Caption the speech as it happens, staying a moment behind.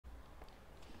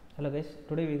Hello guys,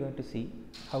 today we are going to see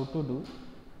how to do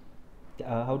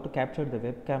how to capture the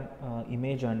webcam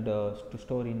image and to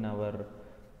store in our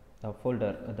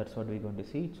folder. That's what we're going to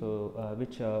see. So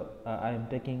which I am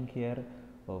taking here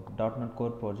 .NET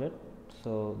Core project.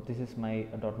 So this is my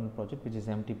 .NET project, which is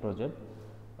empty project.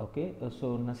 Okay,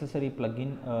 so necessary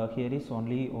plugin here is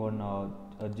only on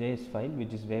a JS file,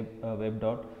 which is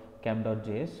web.cam.js.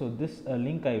 So this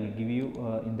link I will give you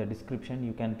in the description.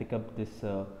 You can pick up this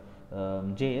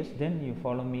JS, then you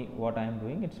follow me what I am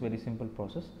doing. It's very simple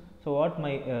process. So what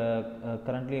my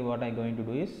currently what I going to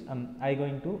do is I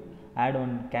going to add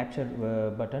on capture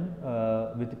button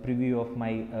with preview of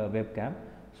my webcam,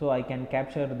 so I can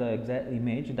capture the exact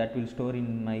image that will store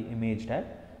in my image tag,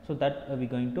 so that we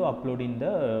going to upload in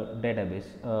the database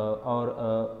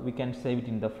or we can save it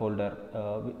in the folder,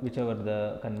 whichever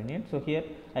the convenient. So here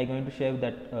I going to save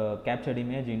that captured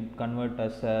image in convert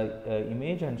as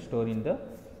image and store in the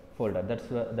folder.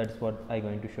 That's what I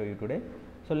going to show you today.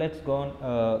 So let's go on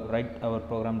write our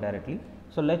program directly.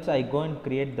 So let's I go and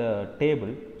create the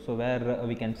table, so where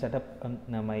we can set up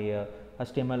my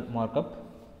HTML markup.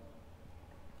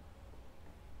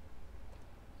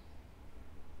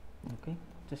 Okay,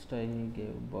 just I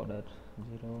gave border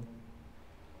 0.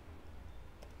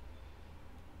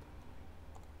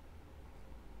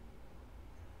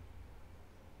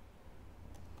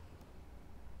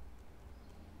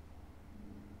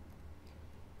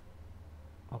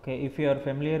 Okay, if you are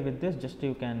familiar with this, just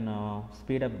you can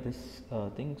speed up this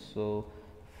thing. So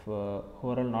if who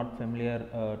are all not familiar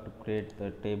to create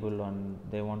the table and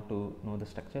they want to know the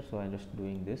structure, so I am just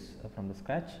doing this from the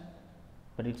scratch.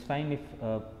 But it's fine if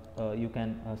you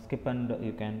can skip and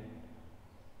you can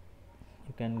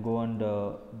go and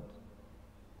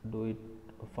do it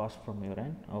fast from your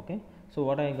end. Okay, so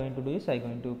what I am going to do is I am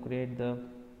going to create the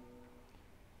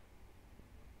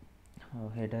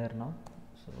header now.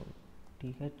 So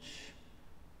th,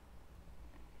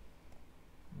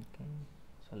 okay,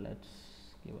 so let's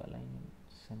give a line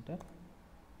center.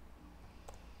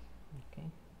 Okay,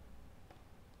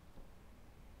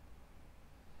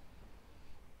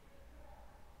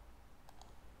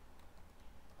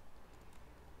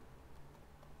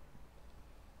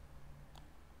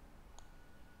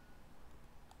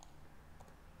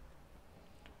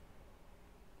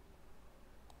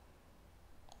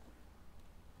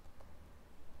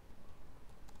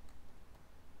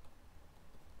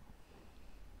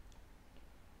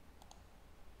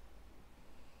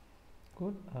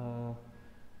 good.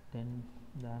 Then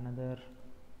the another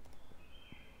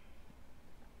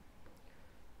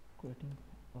quoting.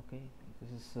 Okay, this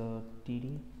is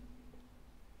td.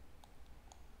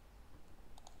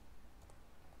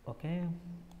 Okay,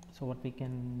 so what we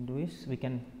can do is we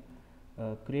can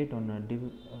create on a div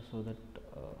so that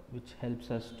which helps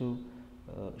us to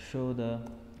show the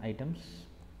items.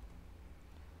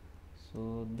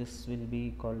 So this will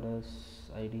be called as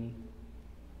id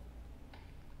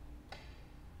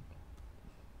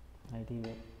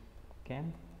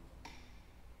webcam.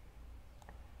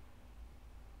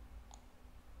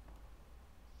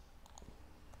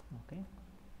 Okay,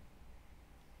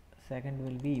 second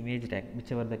will be image tag,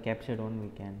 whichever the captured one we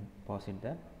can pass it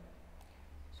there.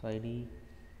 So id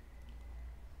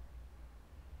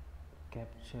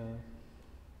capture.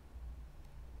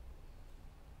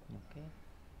 Okay,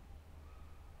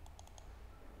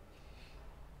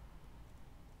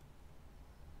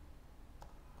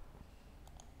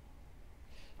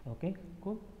 okay,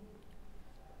 cool.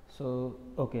 So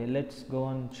okay, let's go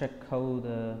and check how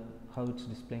it's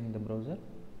displaying in the browser.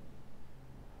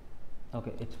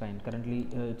 Okay, it's fine. Currently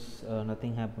it's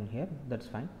nothing happened here. That's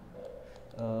fine.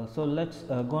 So let's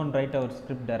go and write our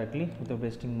script directly without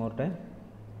wasting more time.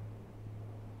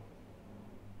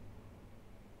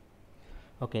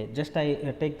 Okay, just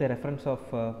I take the reference of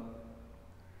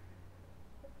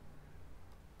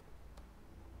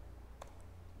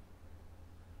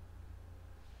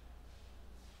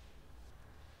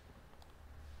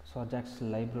Ajax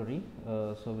library,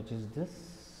 so which is this.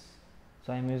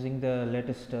 So I am using the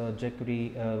latest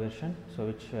jQuery version, so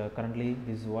which currently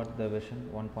is what the version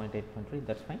 1.8.3.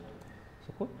 That's fine.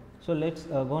 So cool. So let's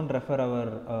go and refer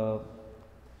our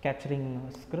capturing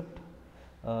script,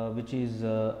 which is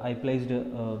I placed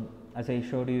as I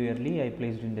showed you earlier, I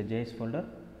placed in the JS folder.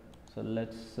 So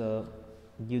let's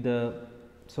give the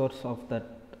source of that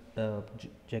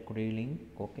jQuery link.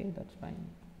 Okay, that's fine.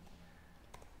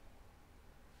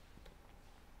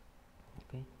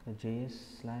 Okay, the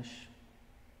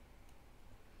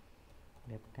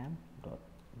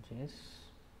js/webcam.js.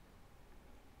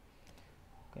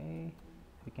 okay,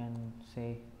 we can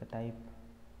say the type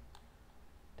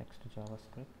text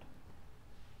JavaScript.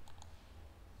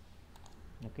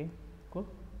 Okay, cool.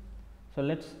 So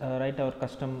let's write our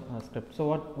custom script. So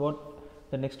what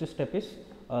the next step is,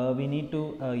 we need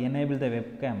to enable the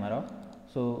web camera.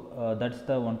 So that's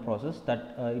the one process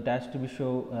that it has to be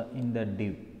show in the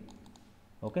div.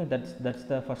 Okay, that's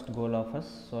the first goal of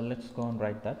us. So let's go and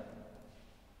write that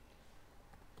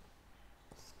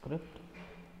script.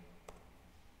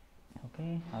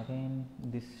 Okay, again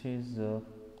this is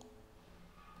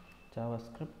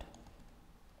JavaScript.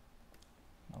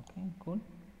 Okay, cool.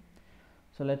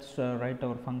 So let's write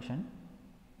our function.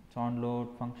 It's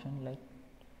onload function, like,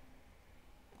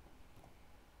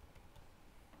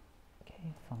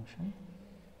 okay, function.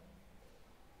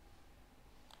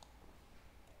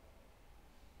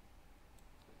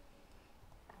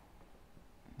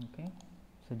 Okay,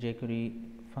 so jQuery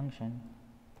function.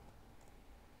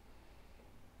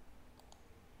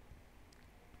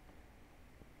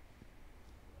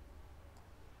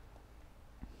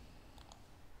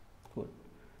 Cool.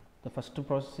 The first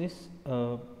process is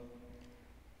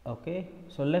okay,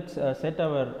 so let's set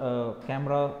our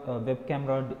camera web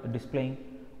camera displaying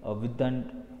width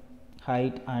and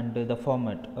height and the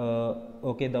format.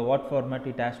 Okay, the what format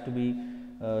it has to be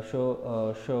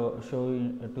show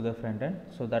to the front end.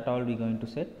 So that all we going to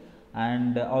set,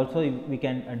 and also we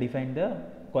can define the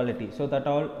quality. So that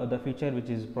all the feature which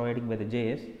is providing by the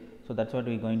JS. So that's what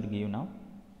we are going to give now.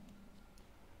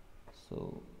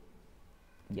 So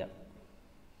yeah,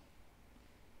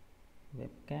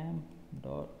 webcam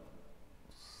dot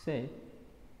set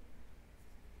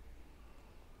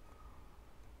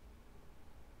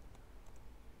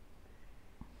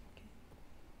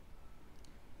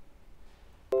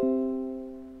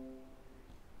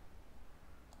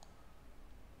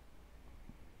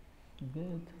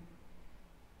width.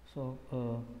 So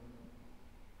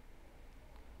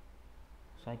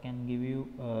I can give you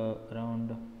around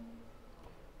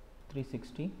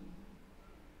 360.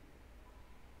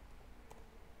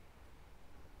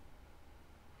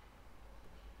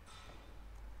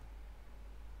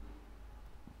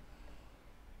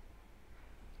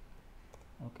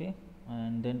 Okay,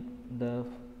 and then the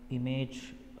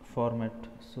image format.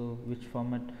 So which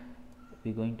format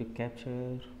we going to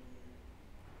capture?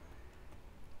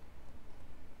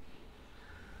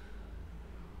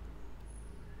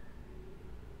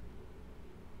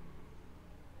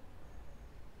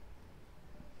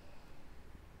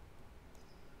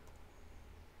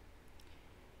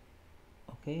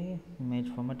 Okay, image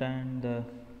format, and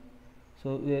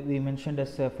so we mentioned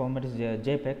as format is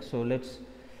JPEG. So let's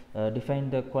define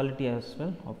the quality as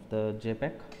well of the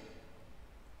JPEG.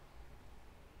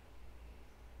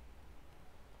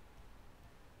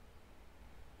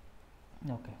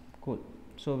 Okay, cool.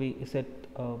 So we set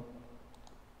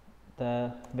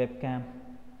the webcam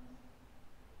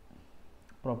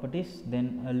properties.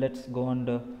 Then let's go and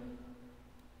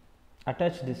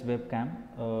attach this webcam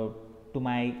to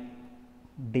my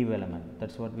div element.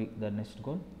 That's what we the next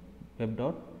goal. Web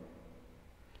dot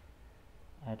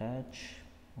attach.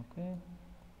 Okay,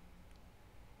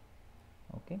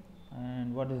 okay,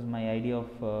 and what is my ID of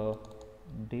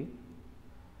div?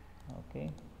 Okay,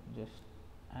 just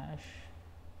ash.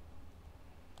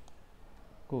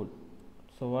 Cool.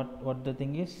 So what the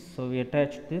thing is, so we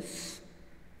attach this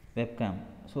webcam.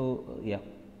 So yeah,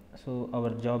 so our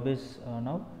job is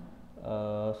now,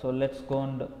 so let's go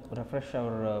and refresh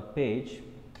our page.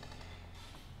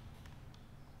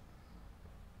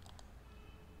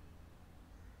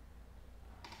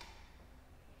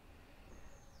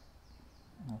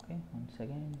 Okay, once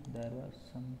again there was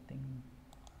something.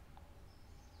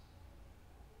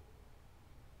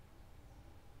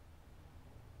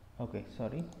 Okay,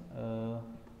 sorry.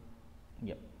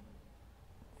 Yep,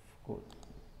 cool.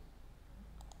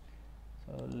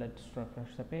 So let's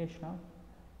refresh the page now.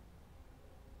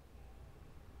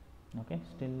 Okay,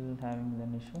 still having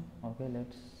an issue. Okay,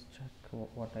 let's check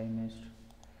what I missed.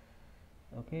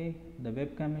 Okay, the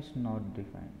webcam is not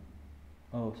defined.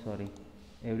 Oh, sorry,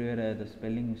 everywhere the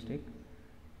spelling mistake.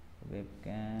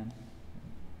 Webcam.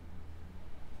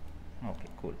 Okay,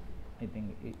 cool. I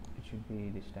think it should be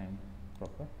this time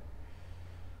proper.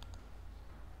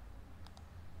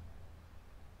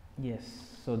 Yes,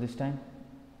 so this time,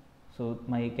 so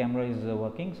my camera is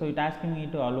working. So it asking me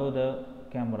to allow the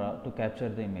camera to capture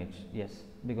the image. Yes,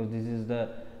 because this is the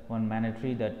one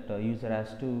mandatory that user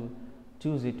has to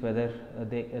choose it whether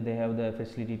they have the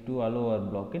facility to allow or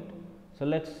block it. So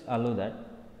let's allow that.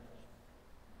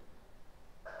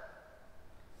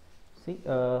 See,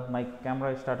 my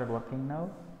camera started working now.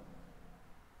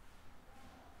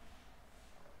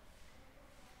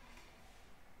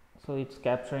 So it's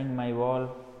capturing my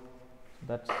wall.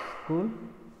 That's cool.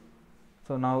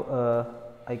 So now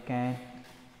I can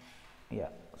Yeah,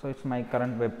 so it's my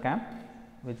current webcam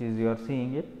which is you are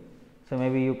seeing it. So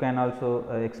maybe you can also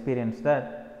experience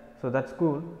that. So that's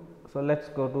cool. So let's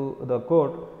go to the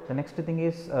code. The next thing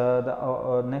is I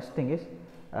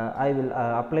will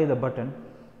apply the button.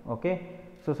 Okay,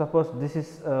 so suppose this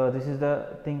is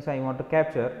the things I want to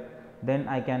capture, then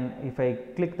I can, if I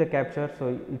click the capture, so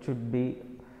it should be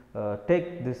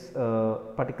take this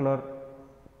particular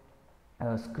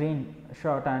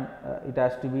screenshot, and it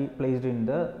has to be placed in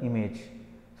the image.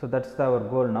 So that's our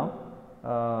goal now.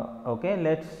 Okay,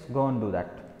 let's go and do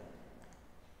that.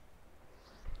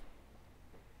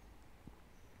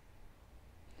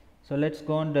 So let's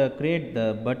go and create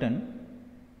the button.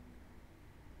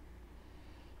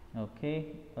 Okay,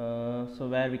 so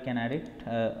where we can add it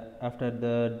after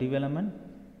the development,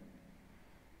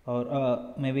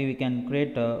 or maybe we can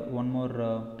create one more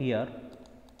tr.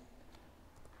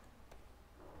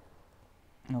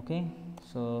 Okay,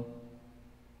 so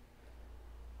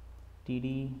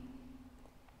td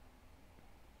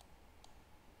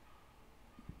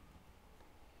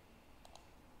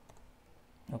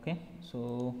okay,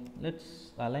 so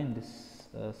let's align this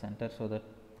center so that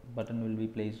button will be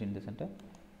placed in the center.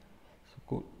 So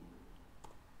cool.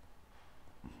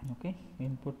 Okay,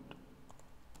 input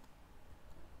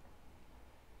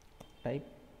type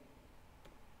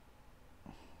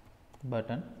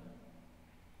button.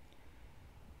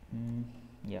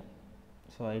 Yeah,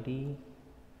 so id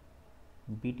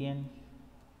btn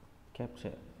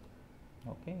capture.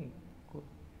 Okay, cool.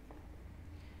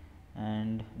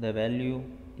 And the value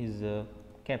is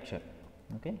capture.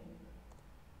 Okay,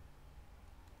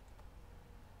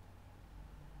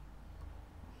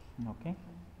 okay,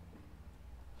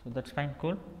 so that's fine,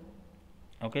 cool.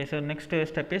 Okay, so next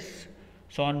step is,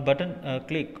 so on button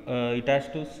click, it has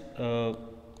to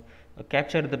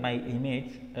capture my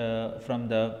image from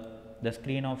the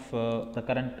screen of the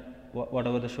current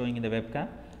whatever the showing in the webcam.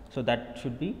 So that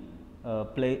should be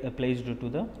placed to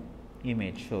the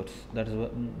image source. That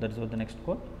is what the next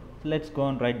code. So let's go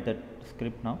and write that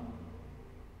script now.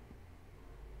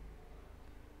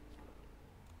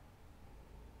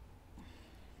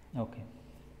 Okay,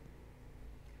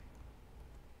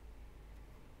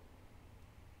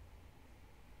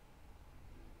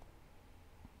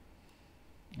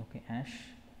 okay, hash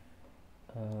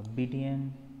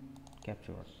btn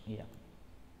capture. Yeah,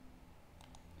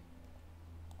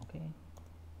 okay,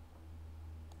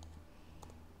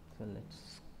 so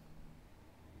let's,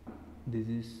 this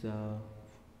is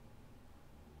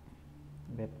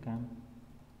webcam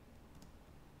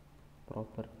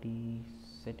property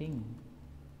setting.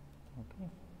 Okay,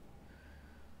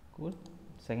 cool.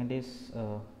 Second is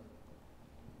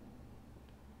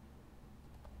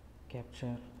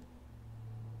capture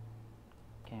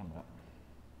camera.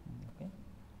 Okay,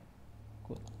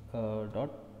 cool.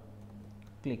 Dot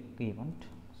click event.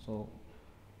 So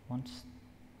once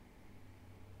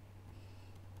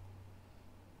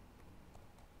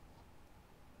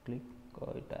click,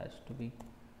 it has to be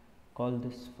call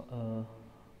this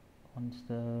once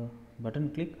the button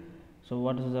click. So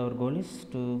what is our goal is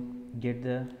to get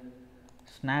the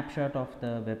snapshot of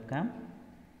the webcam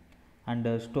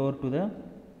and store to the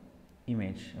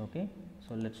image. Okay,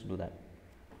 so let's do that.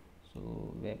 So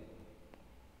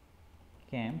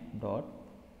webcam dot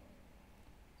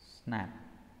snap.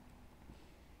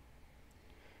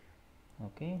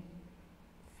 Okay,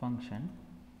 function.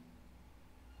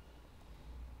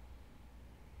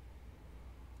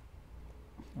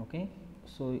 Okay,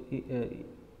 so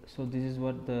so this is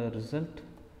what the result,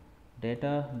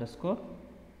 data underscore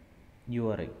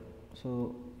URI.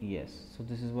 So yes, so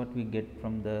this is what we get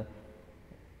from the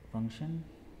function.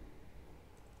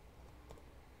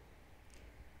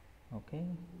 Okay,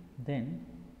 then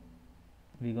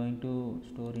we're going to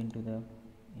store into the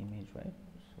image, right?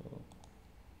 So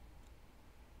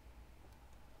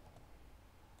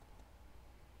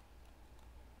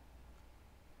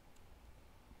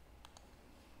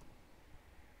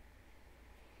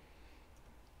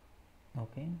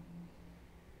okay,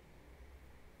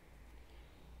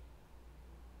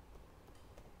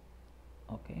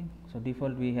 okay, so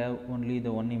default we have only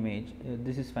the one image.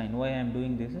 This is fine. Why I am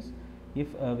doing this is, if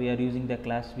we are using the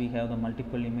class we have the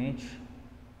multiple image,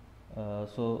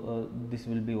 so this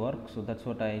will be work. So that's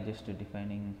what I just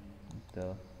defining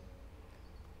the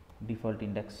default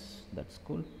index. That's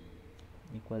cool.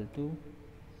 Equal to,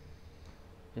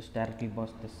 just directly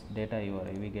pass this data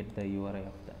URI, we get the URI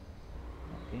of that.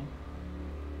 Okay,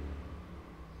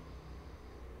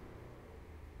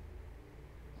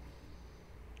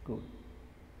 cool.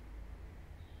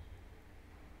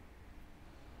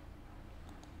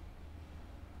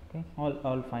 Okay,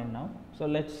 all fine now. So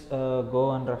let's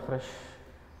go and refresh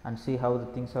and see how the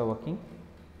things are working.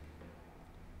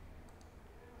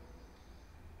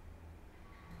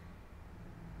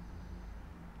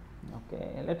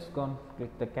 Okay, let's go and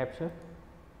click the capture.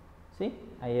 See,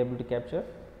 I able to capture.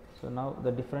 So now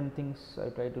the different things I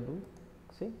try to do.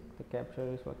 See, the capture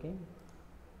is working.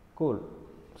 Cool.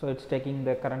 So it's taking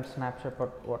the current snapshot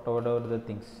of whatever the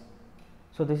things.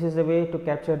 So this is the way to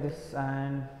capture this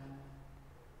and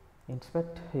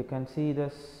inspect. You can see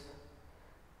this.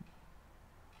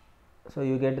 So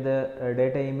you get the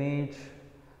data image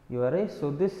URI.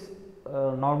 So this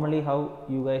normally how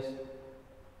you guys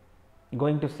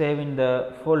going to save in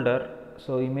the folder.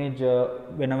 So image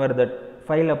whenever that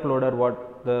file uploader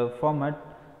what the format,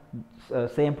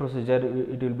 same procedure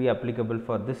it will be applicable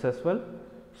for this as well.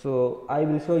 So I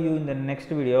will show you in the next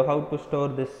video how to store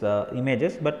this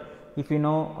images, but if you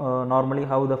know normally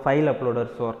how the file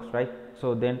uploaders works, right?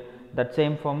 So then that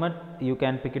same format you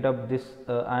can pick it up this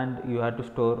and you have to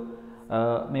store,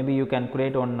 maybe you can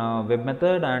create on web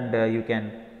method and you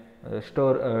can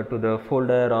store to the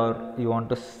folder, or you want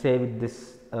to save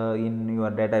this in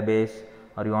your database,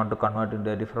 or you want to convert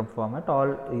into a different format,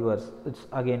 all yours. It's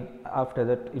again after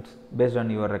that it's based on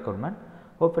your requirement.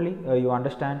 Hopefully you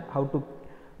understand how to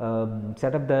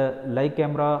set up the live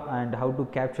camera and how to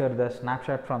capture the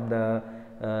snapshot from the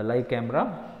live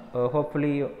camera.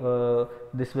 Hopefully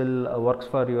this will works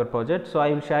for your project. So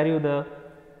I will share you the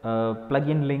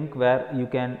plugin link where you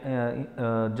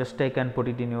can just take and put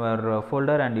it in your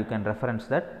folder and you can reference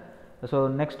that. So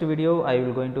next video I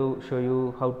will going to show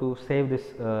you how to save this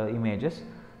images.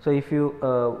 So if you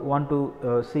want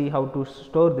to see how to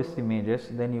store these images,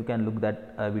 then you can look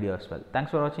that video as well. Thanks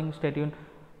for watching. Stay tuned.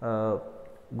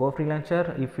 Go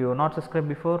Freelancer. If you are not subscribed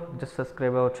before, just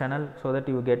subscribe our channel so that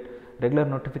you get regular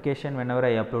notification whenever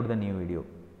I upload the new video.